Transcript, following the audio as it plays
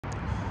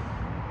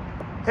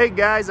Hey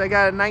guys, I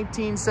got a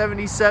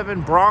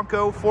 1977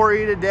 Bronco for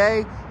you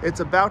today.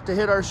 It's about to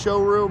hit our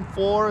showroom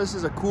floor. This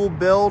is a cool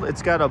build.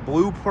 It's got a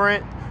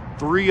Blueprint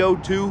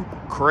 302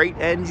 crate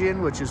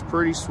engine, which is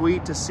pretty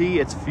sweet to see.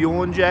 It's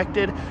fuel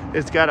injected.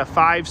 It's got a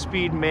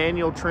 5-speed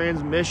manual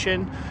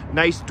transmission,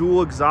 nice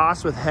dual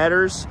exhaust with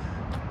headers,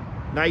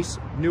 nice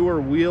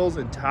newer wheels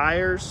and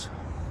tires.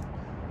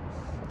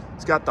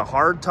 It's got the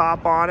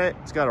hardtop on it.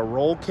 It's got a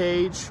roll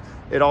cage.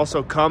 It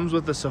also comes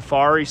with the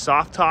Safari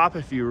soft top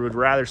if you would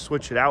rather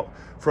switch it out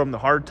from the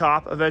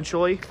hardtop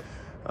eventually.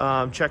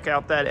 Check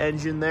out that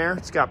engine there.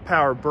 It's got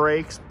power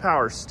brakes,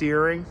 power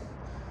steering,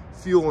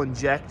 fuel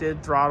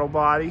injected throttle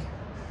body.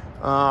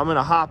 I'm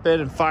gonna hop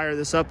in and fire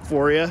this up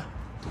for you.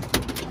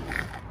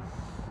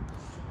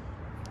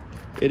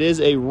 It is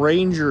a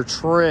Ranger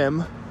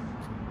trim.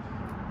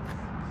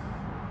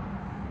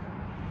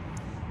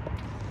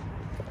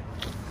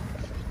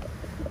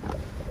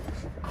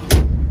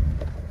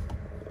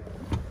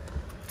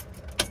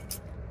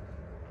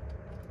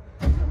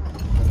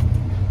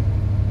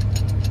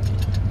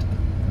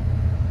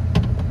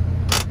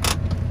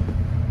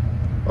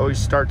 Always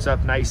starts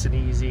up nice and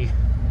easy.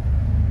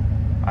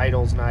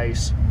 Idle's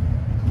nice.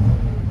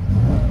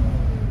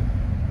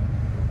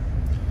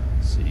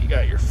 So you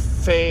got your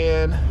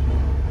fan.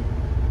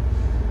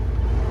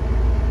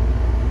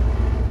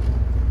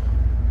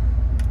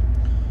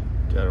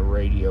 Got a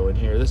radio in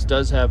here. This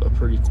does have a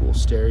pretty cool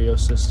stereo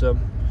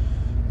system.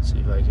 Let's see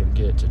if I can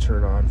get it to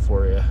turn on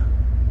for you.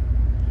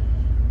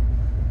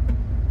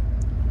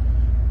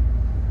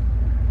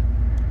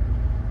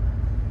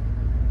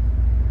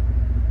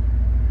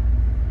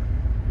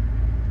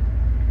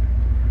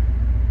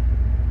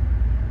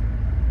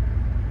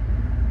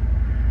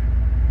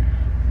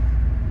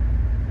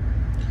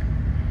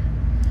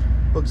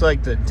 Looks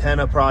like the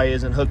antenna probably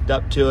isn't hooked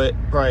up to it.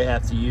 Probably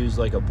have to use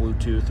like a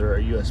Bluetooth or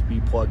a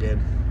USB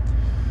plug-in.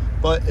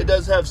 But it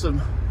does have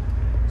some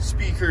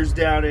speakers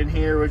down in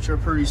here, which are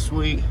pretty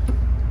sweet.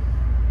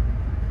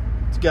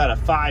 It's got a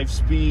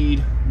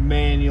 5-speed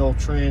manual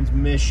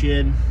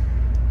transmission.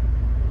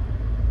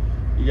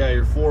 You got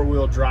your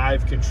 4-wheel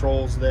drive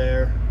controls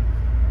there.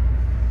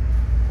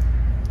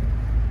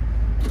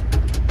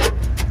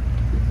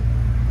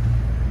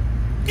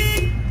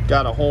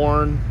 Got a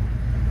horn.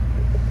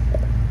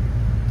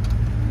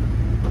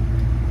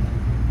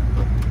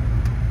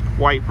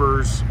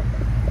 Wipers.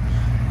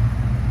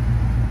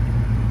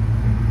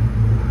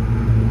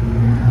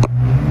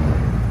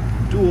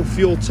 Dual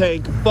fuel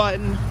tank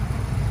button.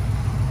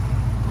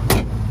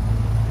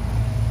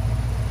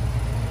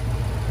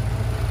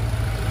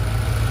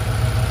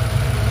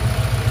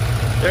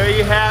 There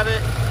you have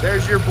it.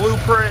 There's your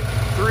Blueprint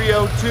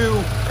 302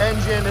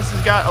 engine. This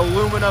has got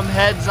aluminum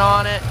heads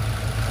on it.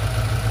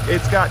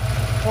 It's got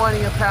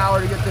plenty of power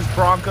to get this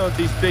Bronco with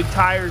these big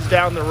tires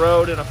down the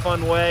road in a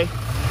fun way.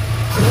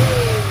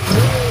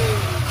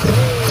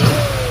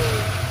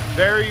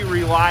 Very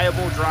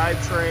reliable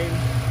drivetrain.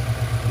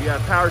 You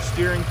got a power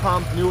steering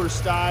pump, newer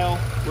style,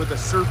 with a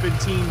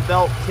serpentine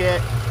belt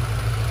kit.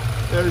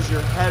 There's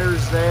your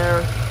headers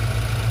there.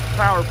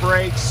 Power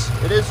brakes.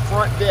 It is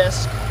front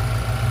disc.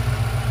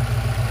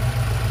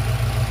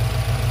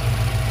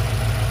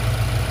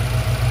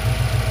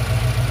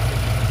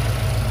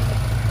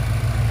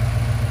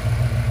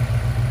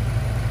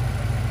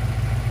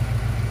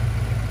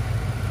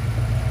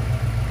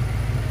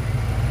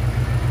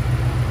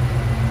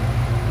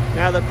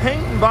 Now the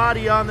paint and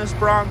body on this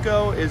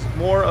Bronco is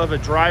more of a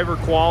driver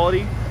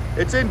quality.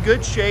 It's in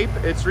good shape.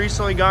 It's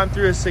recently gone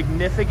through a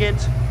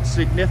significant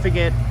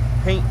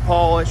paint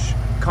polish,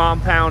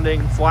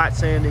 compounding, flat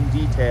sanding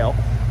detail,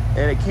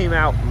 and it came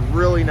out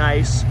really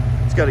nice.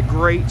 It's got a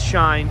great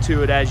shine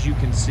to it, as you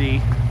can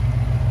see.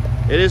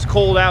 It is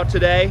cold out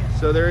today,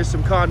 so there is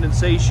some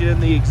condensation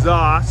in the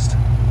exhaust.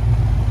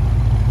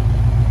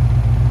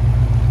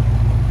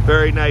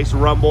 Very nice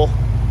rumble.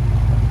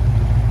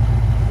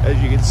 As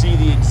you can see,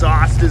 the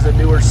exhaust is a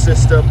newer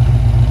system.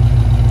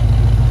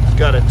 It's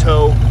got a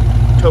tow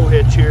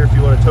hitch here if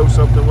you want to tow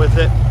something with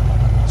it.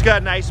 It's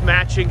got a nice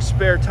matching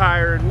spare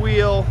tire and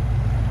wheel.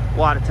 A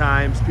lot of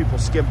times people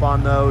skimp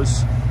on those.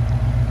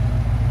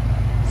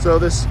 So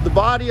the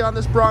body on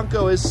this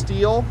Bronco is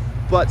steel,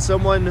 but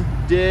someone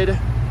did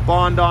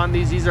bond on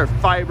these. These are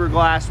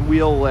fiberglass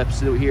wheel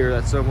lips here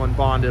that someone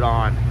bonded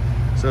on.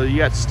 So you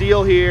got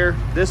steel here.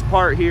 This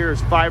part here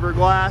is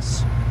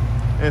fiberglass.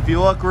 And if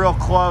you look real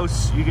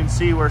close, you can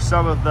see where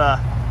some of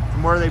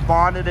from where they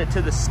bonded it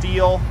to the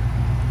steel,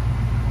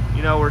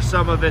 you know, where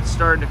some of it's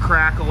starting to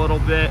crack a little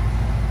bit.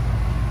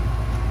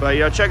 But,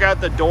 you know, check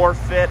out the door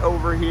fit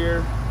over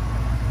here.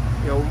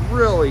 You know,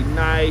 really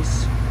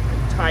nice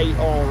and tight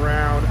all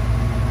around.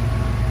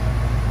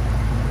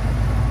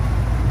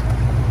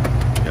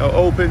 You know,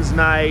 opens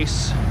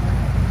nice.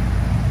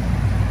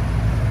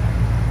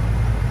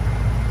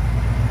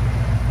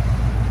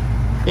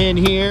 In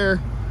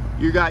here,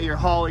 you got your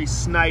Holley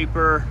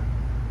Sniper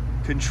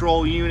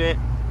control unit.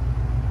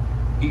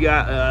 You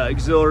got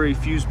auxiliary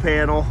fuse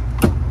panel.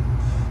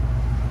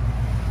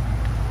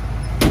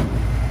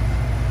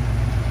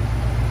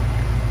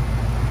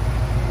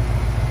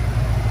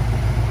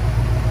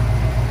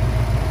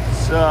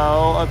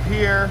 up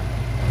here,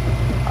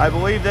 I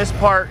believe this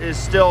part is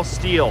still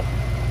steel.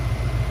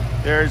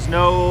 There's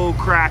no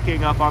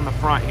cracking up on the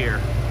front here.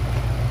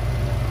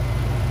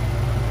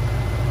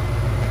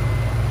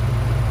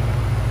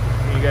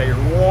 You got your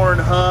worn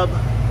hub.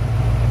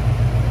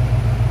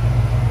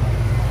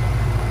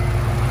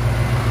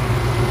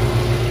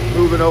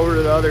 Moving over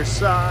to the other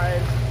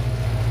side.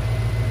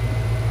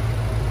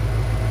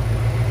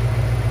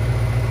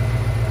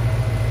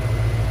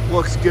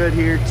 Looks good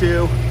here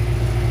too.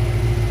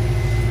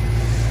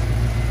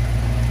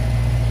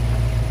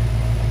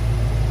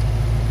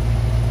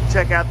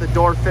 Check out the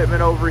door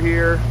fitment over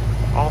here.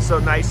 Also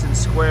nice and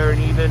square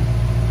and even.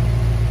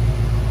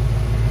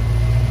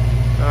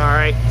 All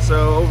right,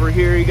 so over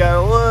here you got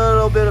a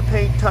little bit of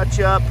paint touch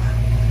up,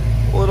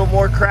 a little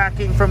more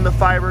cracking from the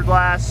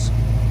fiberglass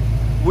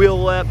wheel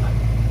lip.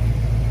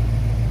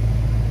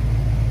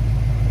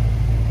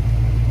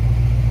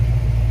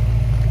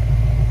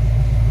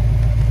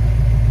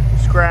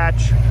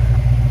 Scratch.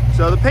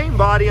 So the paint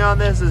body on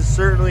this is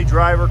certainly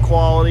driver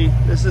quality.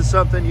 This is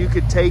something you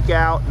could take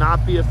out,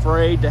 not be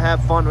afraid to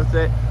have fun with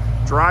it.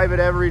 Drive it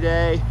every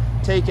day,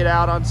 take it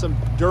out on some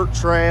dirt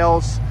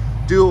trails,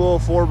 do a little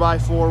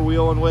 4x4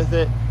 wheeling with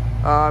it.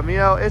 You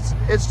know,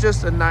 it's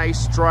just a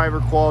nice driver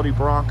quality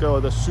Bronco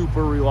with a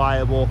super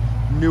reliable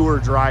newer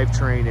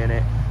drivetrain in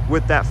it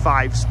with that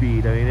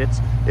 5-speed. I mean,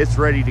 it's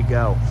ready to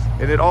go.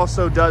 And it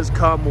also does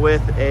come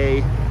with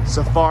a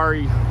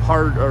Safari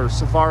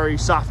Safari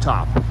soft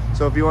top.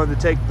 So if you wanted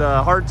to take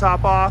the hard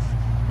top off,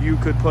 you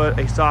could put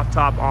a soft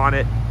top on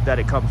it that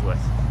it comes with.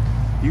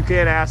 You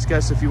can ask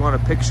us if you want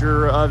a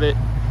picture of it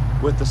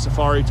with the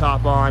Safari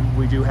top on.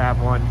 We do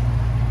have one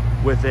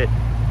with it.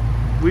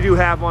 We do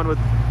have one with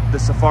the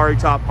Safari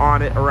top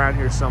on it around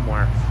here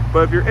somewhere.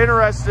 But if you're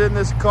interested in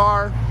this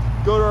car,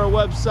 go to our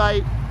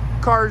website,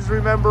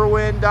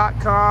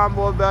 carsrememberwhen.com.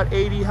 We'll have about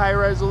 80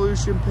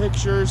 high-resolution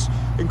pictures,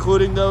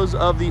 including those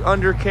of the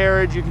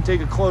undercarriage. You can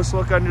take a close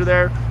look under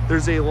there.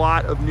 There's a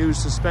lot of new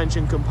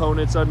suspension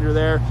components under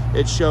there.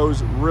 It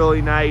shows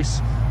really nice.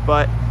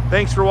 But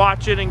thanks for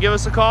watching, and give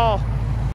us a call.